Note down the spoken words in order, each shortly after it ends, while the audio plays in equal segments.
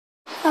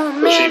Oh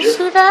man,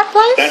 see that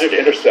place? Standard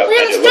intercept We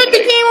gotta start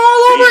the game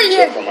all over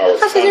again.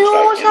 That's the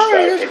almost over.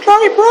 It's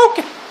probably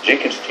broken.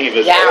 Jenkins' team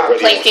is our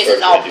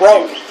PlayStation's all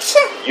broke.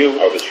 You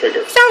are the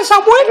trigger. Sounds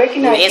Subway.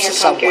 It's a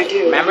Subway.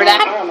 Remember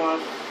that?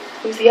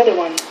 Who's the other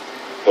one?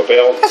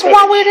 That's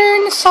why we're there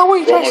in the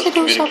Subway trying to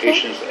do something.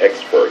 Communications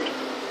expert.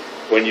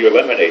 When you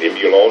eliminate him,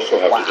 you'll also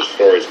have to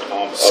destroy his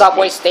comm.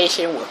 Subway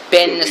station. We've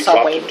been in the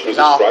subway. It's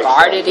all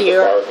guarded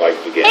here. And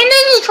then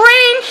the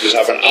train. You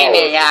have an hour And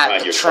then to find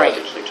the your train.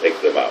 targets to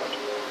take them out.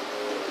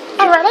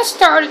 Alright, let's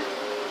start it.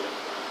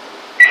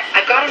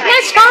 I've got an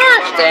Let's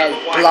start. Then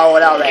blow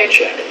it already.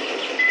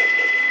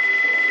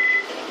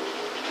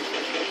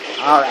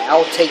 Alright,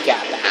 I'll take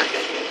that back.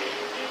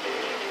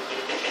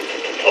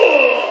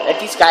 Let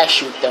these guys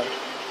shoot them.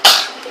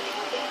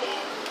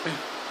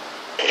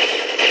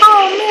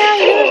 Oh man,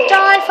 you're gonna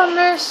die from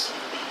this.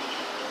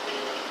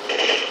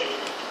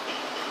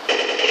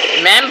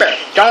 Remember,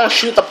 don't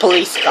shoot the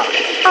police car.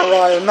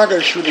 Alright, I'm not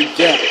gonna shoot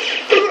again.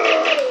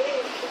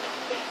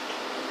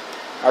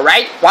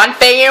 Alright, one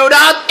thing you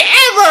don't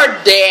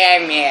ever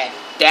damn it.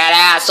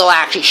 That asshole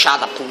actually shot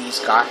the police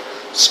car.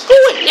 Screw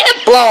it, let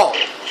it blow.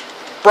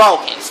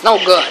 Broken, it's no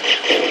good.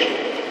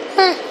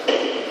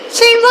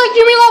 Seems like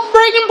you love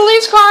breaking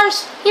police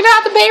cars. You don't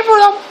have to pay for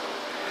them.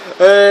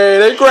 Hey,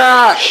 they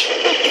crash.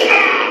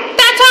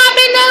 That's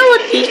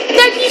happened.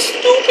 He's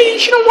stupid. You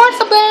should have watched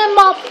the damn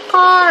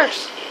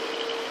cars.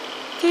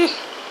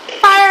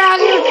 Fire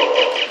hazard.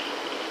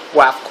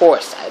 Well, of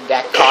course,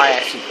 that car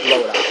actually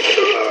blew up.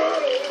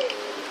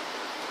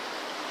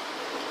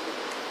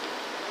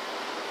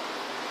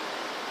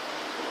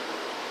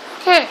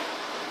 Okay.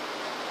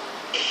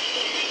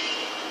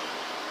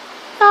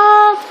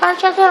 Fire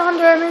check it on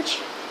damage.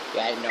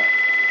 Yeah, I know.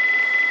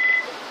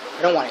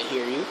 I don't want to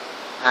hear you.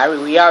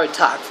 We already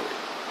talked for it.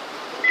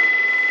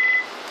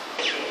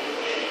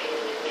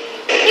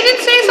 He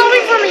didn't say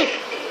something for me.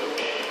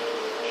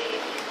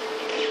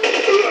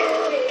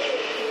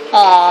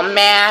 Aw,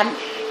 man.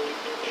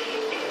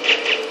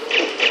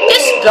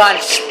 This gun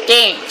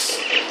stinks.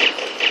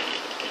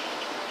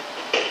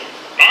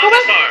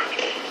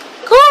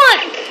 Good.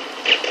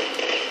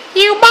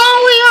 You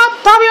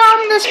probably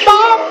armed this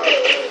bomb.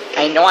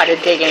 I know I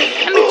didn't take any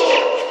damage.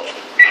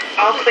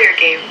 All clear,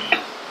 Gabe.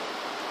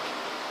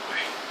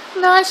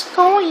 Nice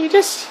going. You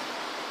just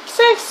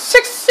said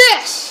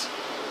success.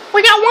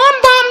 We got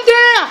one bomb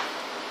down.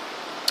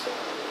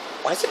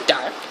 Why is it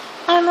dark?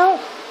 I don't know.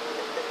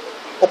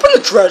 Open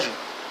the treasure.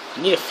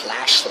 I need a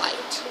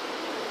flashlight.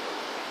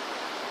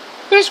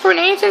 There's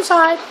grenades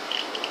inside.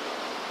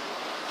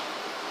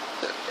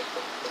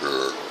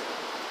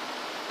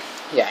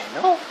 Yeah, I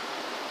know.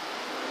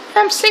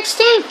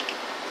 M16.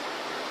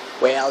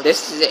 Well,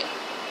 this is it.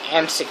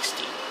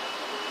 M16.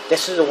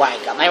 This is why I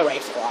got my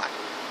rifle on.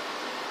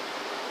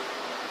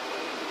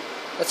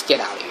 Let's get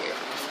out of here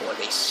before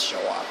they show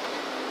up.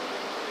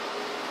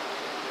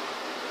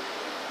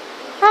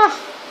 Huh.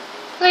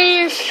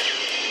 Please.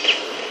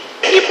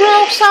 You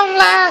broke some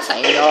glass.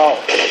 I know.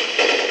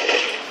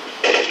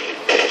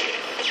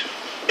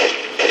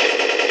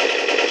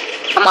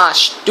 Come on,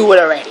 do it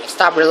already.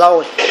 Stop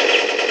reloading.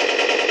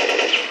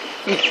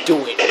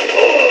 Do it.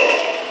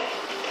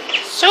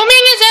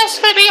 Assuming this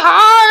gonna be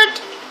hard.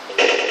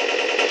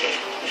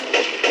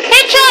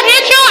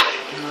 Headshot.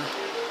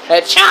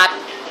 Headshot.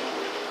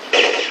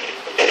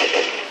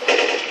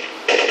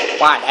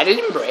 Wow, that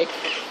didn't break.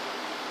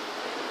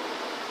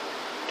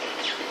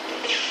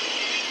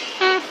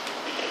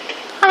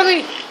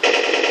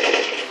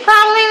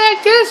 Probably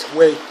like this.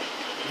 Wait,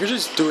 you're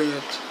just doing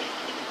it.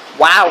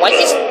 Wow, what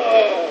is...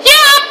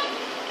 Yeah!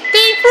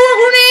 They threw a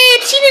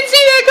grenade! She didn't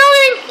see that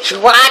coming!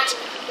 What?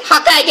 How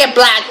can I get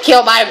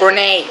killed by a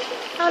grenade?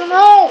 I don't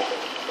know.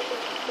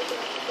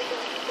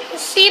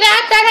 See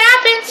that? That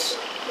happens.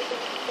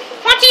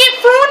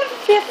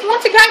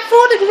 Once a guy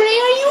throws the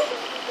grenade at you,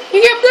 you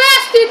get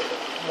blasted.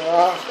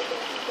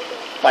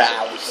 But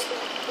I was...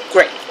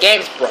 Great, the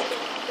game's broken.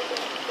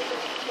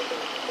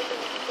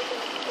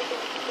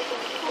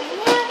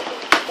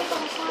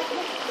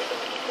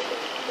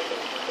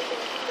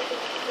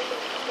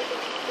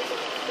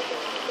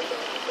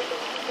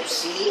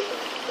 See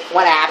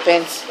what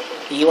happens?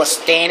 He was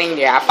standing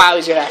there. I thought he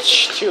was gonna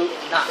shoot,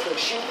 not gonna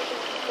shoot.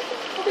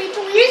 It'll be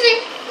too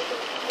easy.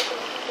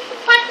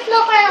 What?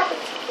 Look what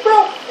happens.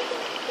 Bro.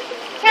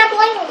 Can't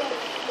blame him.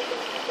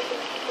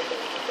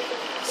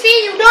 See,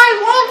 you died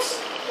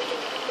once.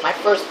 My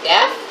first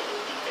death?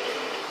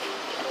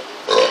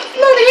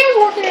 No, the game's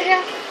working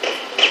again.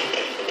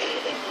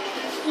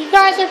 You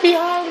guys are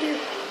behind you.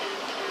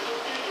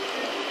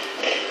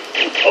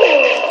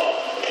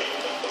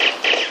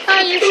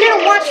 You should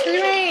have watched the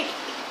rain.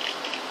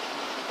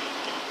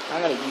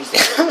 I'm gonna use it.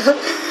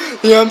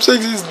 The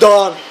M60's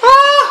done.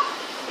 Ah!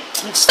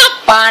 Stop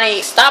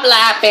funny. Stop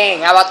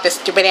laughing about this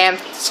stupid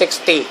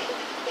M60.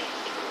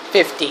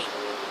 50.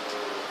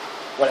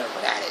 Whatever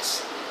that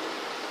is.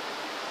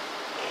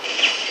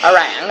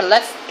 Alright,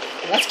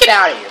 let's get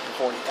out of here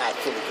before the guy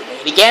threw the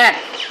grenade again.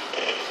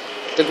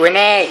 The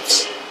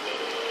grenades.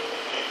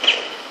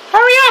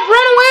 Hurry up,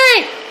 run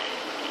away!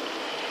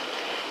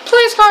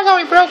 police car's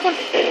already broken.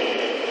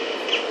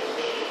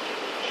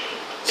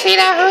 See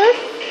that hurt?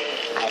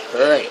 I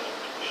heard.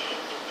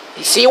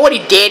 You see what he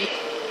did?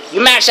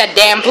 You mashed that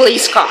damn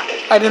police car.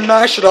 I didn't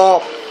mash it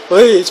all.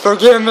 Please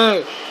forgive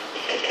me.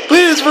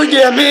 Please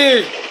forgive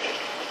me.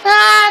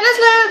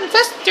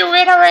 Let's do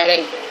it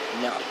already.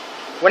 No,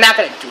 we're not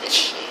gonna do this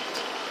shit.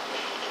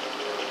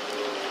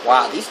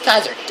 Wow, these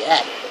guys are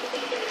dead.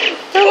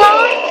 They're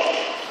wrong.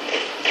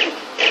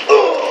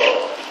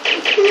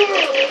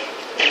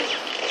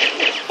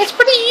 It's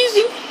pretty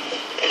easy.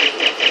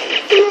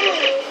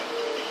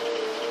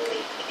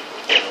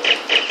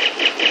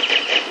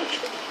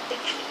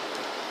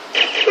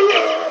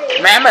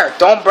 Remember,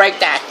 don't break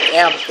that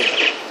damn thing.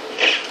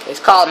 It's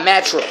called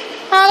Metro.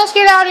 Alright, let's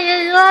get out of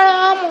here. You're out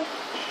of ammo.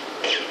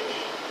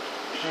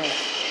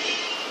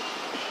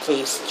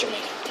 Please,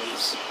 Jamaican,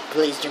 please.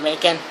 Please,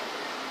 Jamaican.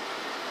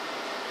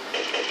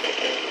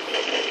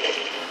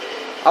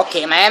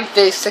 Okay, my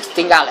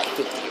M16 got like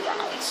 50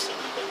 rounds.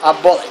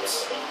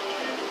 Bullets.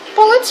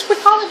 Bullets? We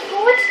call it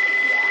bullets?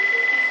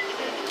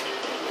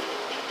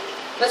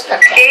 Let's go.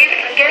 Gabe,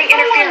 I'm getting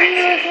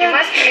interference. You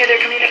must be near their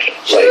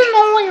communication. She's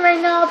annoying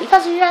right now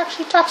because you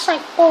actually talks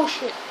like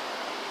bullshit.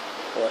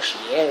 Well, she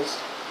is.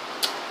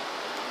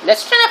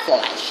 Let's try to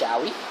fly,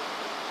 shall we?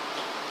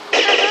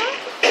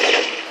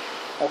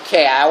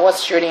 Okay, I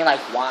was shooting like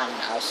one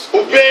mouse.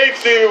 Alright,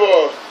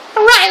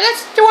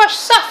 let's do our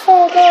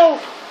shuffle mode.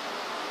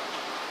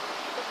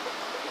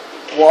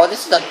 Well,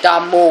 this is a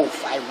dumb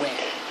move. I win.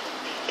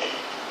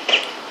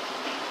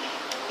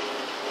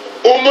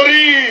 He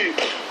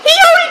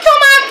already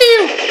come after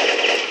you.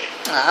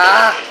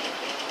 Ah,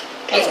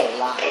 he's a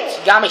lot.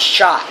 He got me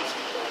shot.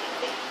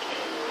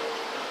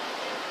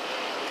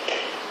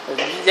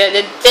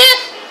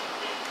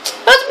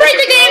 Let's break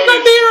the damn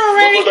computer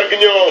already.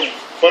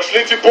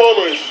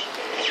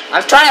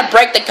 I'm trying to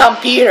break the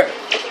computer.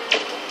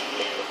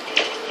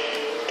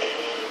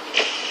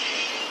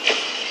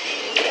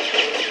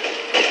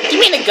 Give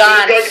me the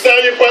gun. I'll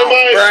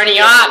burn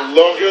you up.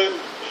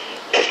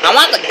 I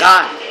want the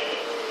gun.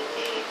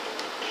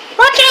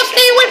 Watch out,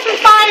 stay away from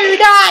fire, you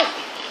die.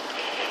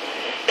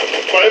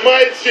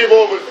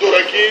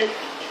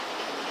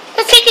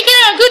 Let's take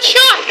again a good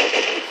shot.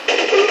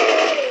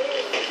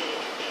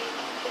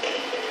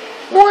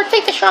 Or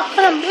take the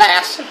shotgun and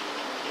blast him.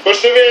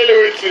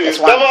 Пошевеливайтесь!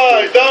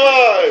 Давай,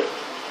 давай!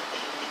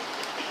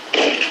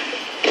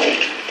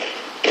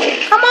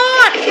 Come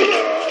on.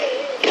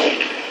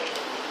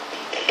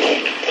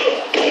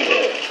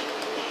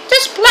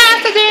 Just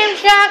blast the damn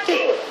shotgun.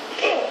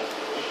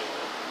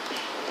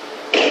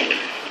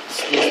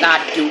 He's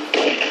not do.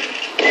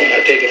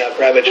 I've taken out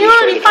private You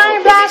already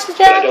fired blast the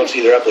but I jacket. don't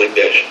see their uplink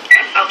dish.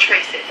 I'll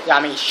trace it.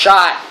 Got me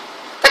shot.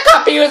 The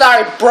computer's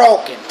already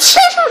broken.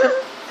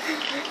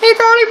 They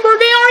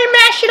already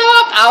mashed it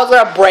up. I was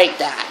gonna break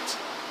that.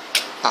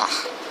 Ah.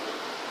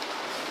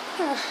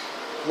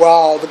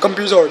 Wow, the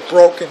computers are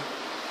broken.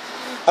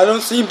 I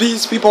don't see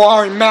these people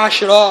already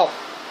mash it up.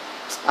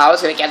 I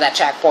was gonna get that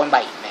checkpoint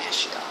by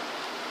mash it up.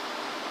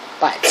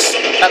 But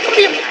the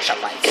computer mash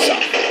up by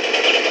itself.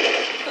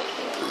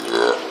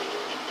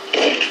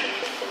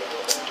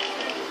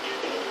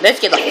 Let's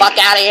get the fuck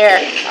out of here.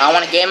 I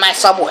want to get in my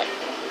subway.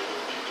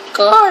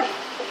 Good.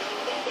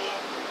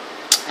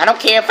 I don't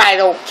care if I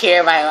go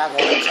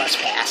to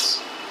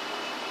trespass.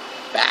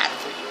 Bad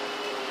for you.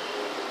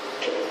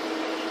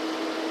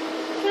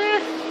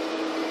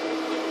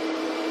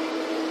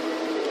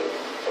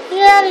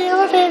 Yeah, the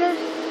elevator.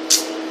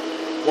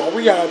 Well,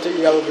 we gotta take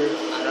the elevator.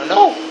 I don't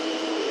know.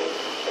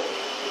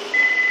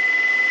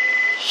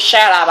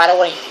 Shut up, I don't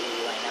want to hear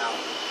you right now.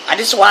 I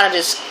just want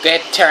to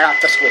turn off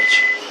the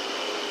switch.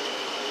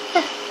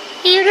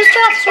 You just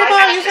dropped so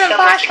far using a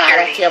flashlight. I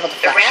don't care about the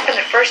The ramp in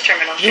flashlight. the first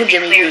terminal You should be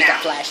Jimmy clear use the now.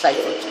 flashlight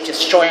for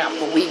just showing up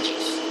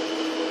Luigi's.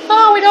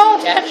 No, we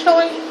don't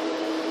actually.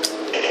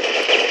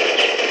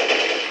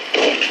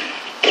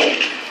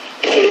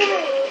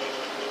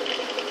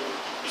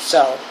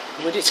 So,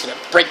 we're just gonna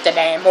break the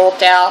damn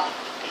hotel.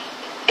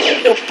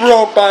 You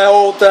broke my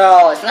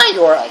hotel. It's not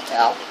your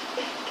hotel.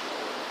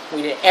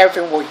 We did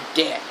everything we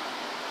did.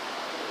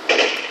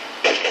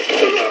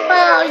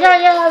 Wow, you gotta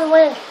get out of the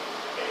way.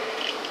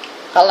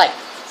 Got like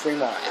 3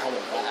 more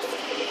hours left.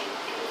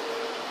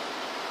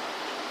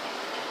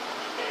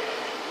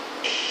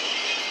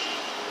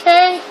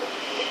 Okay.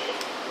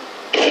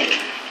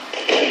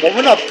 Well,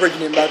 we're not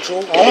breaking it, Metro. I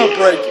wanna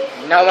break it.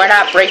 No, we're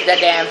not breaking the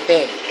damn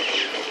thing.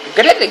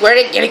 We're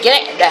gonna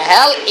get the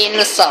hell in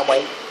the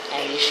subway,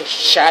 and you should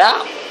shut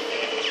up.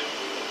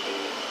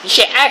 You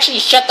should actually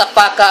shut the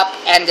fuck up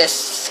and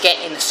just get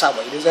in the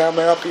subway. There's an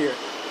helmet up here.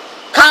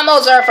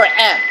 Combos are for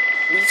M.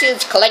 We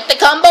just collect the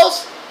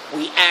combos.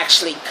 We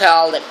actually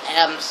call them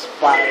M's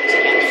pirates,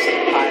 M's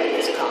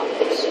pirates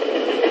combos.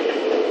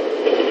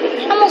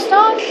 You almost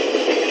done.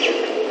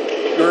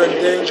 You're in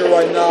danger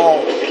right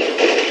now.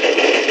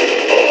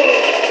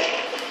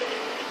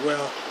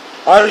 Well,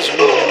 I just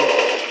won.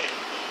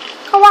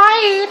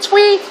 Kawaii, it's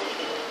sweet.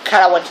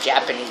 Kinda went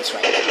Japanese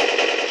right now.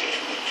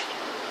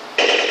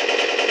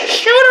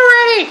 Shoot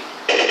already.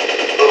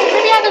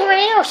 Maybe I have the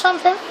grenade or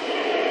something.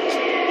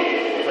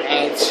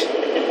 Grenades.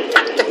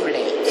 Fuck the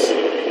grenades.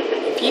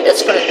 If you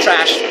just gonna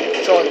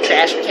throw a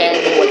trash can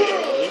with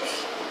grenades.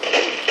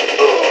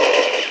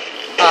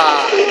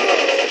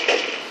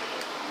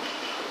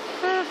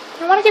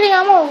 You want to get the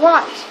ammo or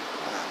what?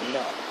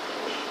 No.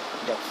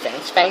 No,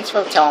 thanks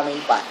for telling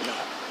me, but no.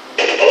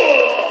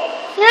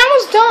 Your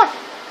ammo's done.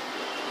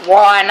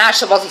 Well, I'm not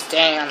supposed to be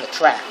standing on the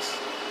tracks.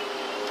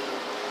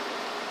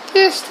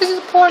 This is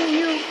important to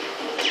you.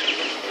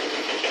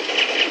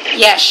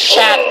 Yeah,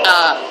 shut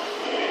up.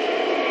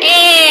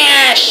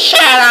 Yeah,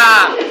 shut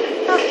up.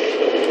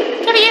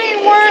 Gonna get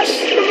any worse.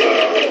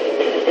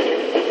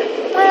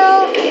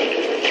 Well,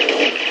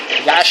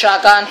 You got a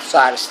shotgun, so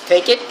I just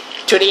take it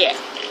to the air.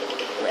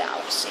 Well,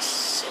 I was just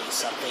say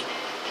something.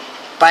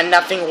 But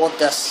nothing will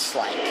just,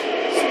 like,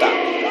 stop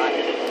me, but...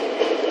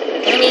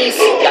 Enemies,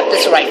 got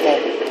this rifle.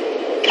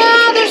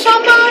 there's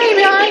somebody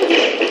behind you.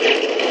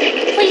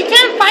 But you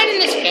can't fight in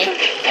this game.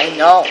 I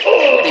know.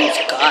 These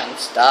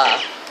guns, duh.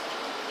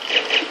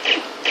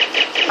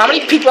 How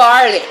many people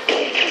are there?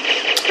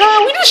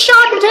 We just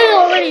shot him dead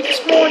already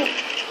this morning.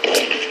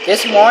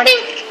 This morning?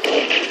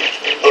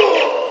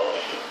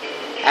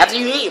 After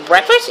you eat your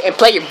breakfast and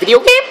play your video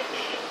game?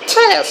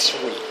 That's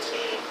sweet.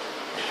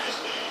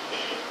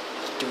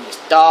 Do this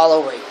all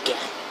over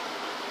again.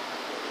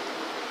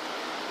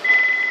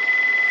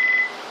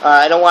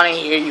 I don't want to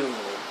hear you,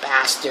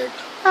 bastard.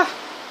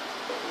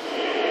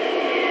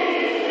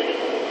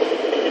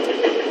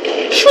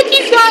 Shoot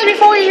these guys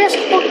before you just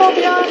go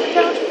beyond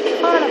them.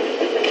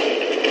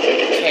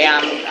 Okay,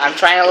 I'm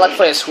trying to look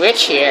for the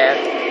switch here.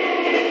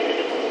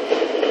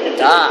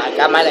 Duh, I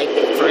got my like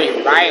pretty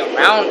right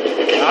around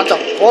of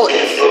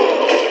bullets.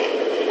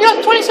 You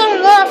got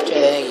 27 left.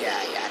 Yeah,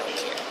 I don't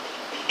care.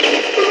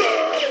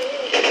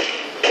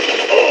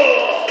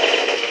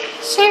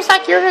 Seems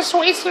like you're just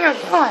wasting your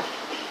gun.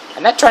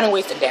 I'm not trying to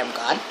waste a damn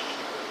gun.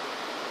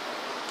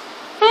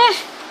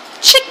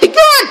 Check the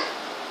gun!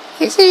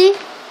 You see?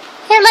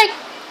 And like,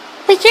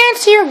 we can't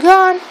see your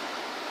gun.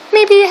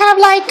 Maybe you have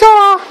like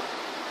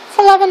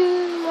 11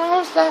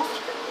 rounds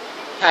left.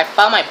 I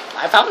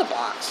found the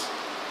box.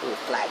 Ooh,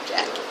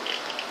 blackjack.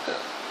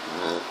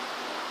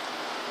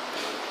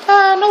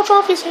 No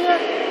trophies here.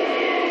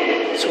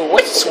 So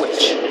what's the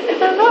switch? I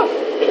don't know.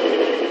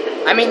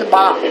 I mean the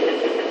bomb.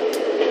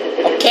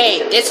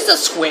 Okay, this is a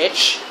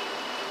switch.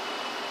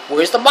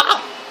 Where's the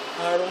bomb?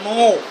 I don't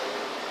know.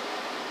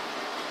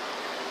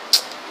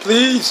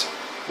 Please,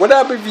 what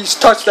happens if you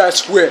touch that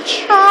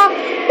switch? Who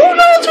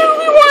knows who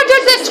we want to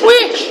touch that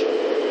switch?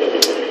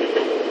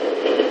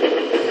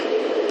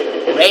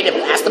 Ready to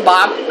blast the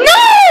bomb?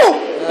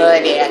 No!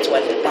 Yeah, that's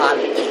what the bomb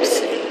keeps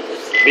saying.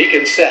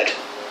 Beacon set.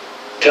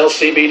 Tell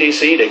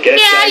CBDC to get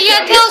Yeah, back you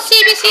gotta down tell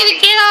here. CBC to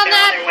get on They're on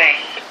that. their way.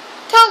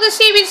 Tell the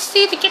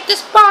CBC to get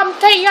this bomb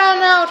taken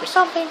out or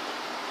something.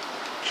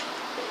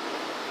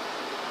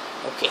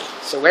 Okay,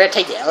 so we're gonna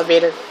take the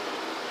elevator,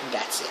 and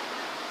that's it.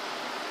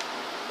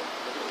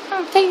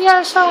 Take the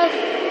other side.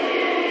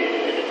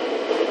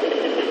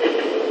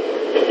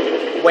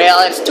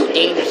 Well, it's too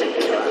dangerous to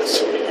kill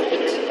us,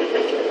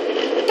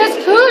 right? That's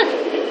good.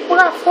 We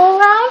got 4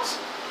 rounds.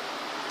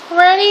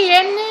 Ready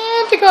and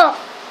to go.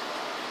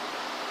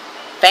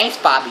 Thanks,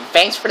 Bobby.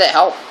 Thanks for the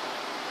help.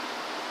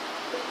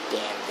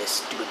 Damn,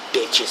 this stupid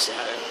bitches.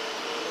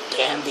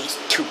 Damn, these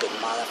stupid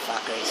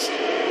motherfuckers.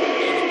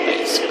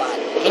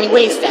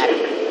 Anyways, that.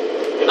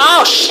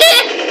 Oh,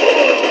 shit!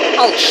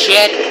 Oh,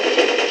 shit.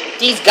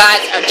 These guys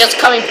are just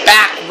coming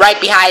back right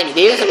behind me.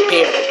 They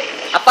disappeared.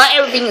 I thought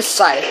everything was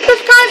silent. There's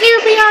guys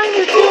here behind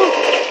you too.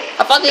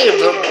 I thought the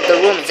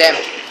room is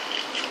empty.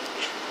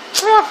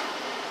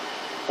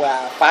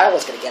 Well, I thought I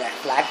was gonna get a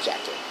flak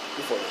jacket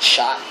before they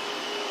shot me.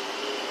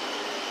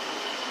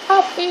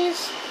 Oh,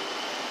 please.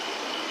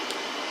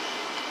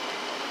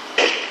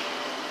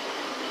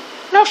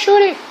 No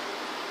shooting.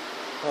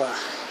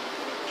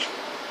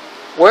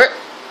 Where?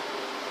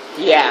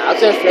 Yeah, I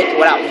was gonna flick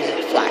without using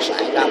a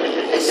flashlight. I got my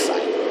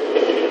eyesight.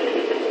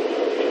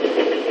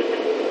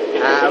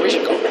 We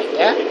should go right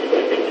there.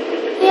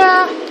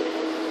 Yeah.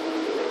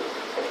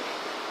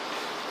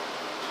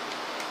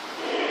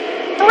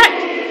 Alright.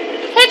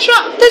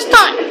 Headshot this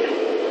time.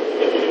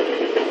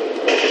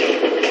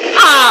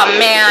 Ah,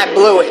 man, I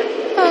blew it.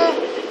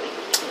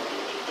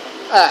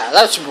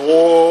 Let's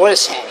roll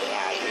this hand.